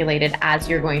system regulated as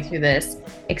you're going through this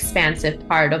expansive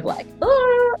part of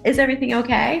oh, is everything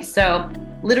okay? So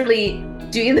literally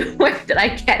doing the work that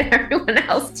I get everyone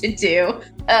else to do.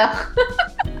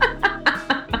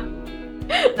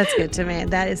 That's good to me.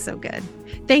 That is so good.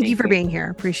 Thank you for being here.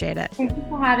 Appreciate it. Thank you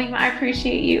for having me. I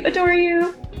appreciate you. Adore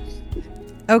you.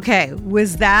 Okay.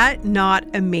 Was that not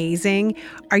amazing?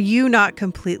 Are you not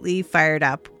completely fired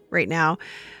up right now?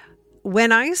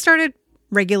 When I started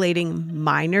regulating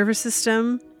my nervous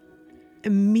system,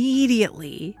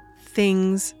 immediately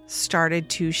things started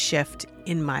to shift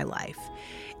in my life.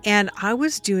 And I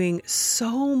was doing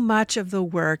so much of the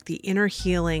work, the inner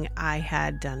healing. I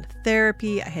had done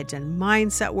therapy, I had done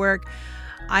mindset work,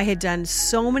 I had done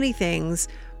so many things.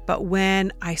 But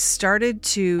when I started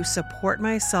to support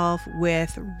myself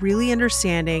with really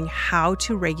understanding how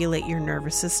to regulate your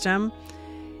nervous system,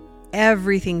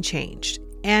 everything changed.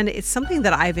 And it's something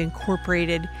that I've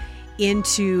incorporated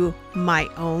into my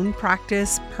own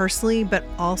practice personally, but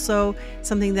also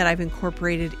something that I've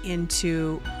incorporated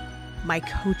into my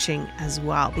coaching as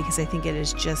well, because I think it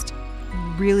is just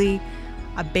really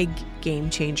a big game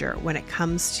changer when it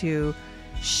comes to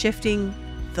shifting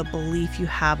the belief you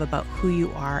have about who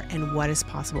you are and what is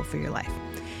possible for your life.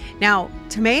 Now,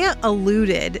 Timea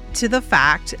alluded to the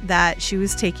fact that she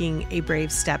was taking a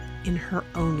brave step in her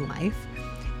own life.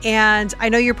 And I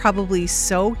know you're probably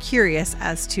so curious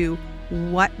as to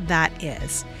what that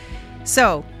is.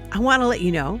 So I want to let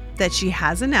you know that she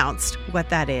has announced what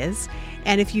that is.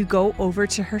 And if you go over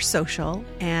to her social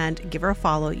and give her a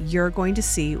follow, you're going to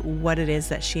see what it is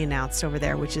that she announced over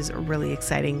there, which is really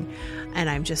exciting. And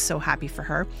I'm just so happy for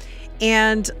her.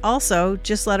 And also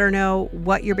just let her know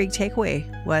what your big takeaway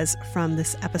was from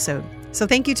this episode. So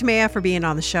thank you, Timea, for being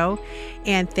on the show.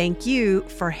 And thank you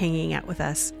for hanging out with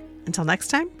us. Until next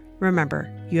time,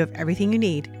 remember, you have everything you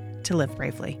need to live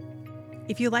bravely.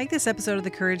 If you like this episode of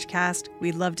the Courage Cast,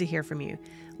 we'd love to hear from you.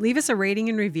 Leave us a rating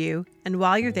and review, and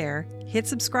while you're there, hit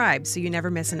subscribe so you never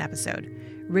miss an episode.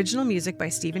 Original music by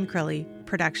Stephen Crilly,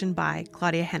 production by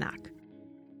Claudia Hennock.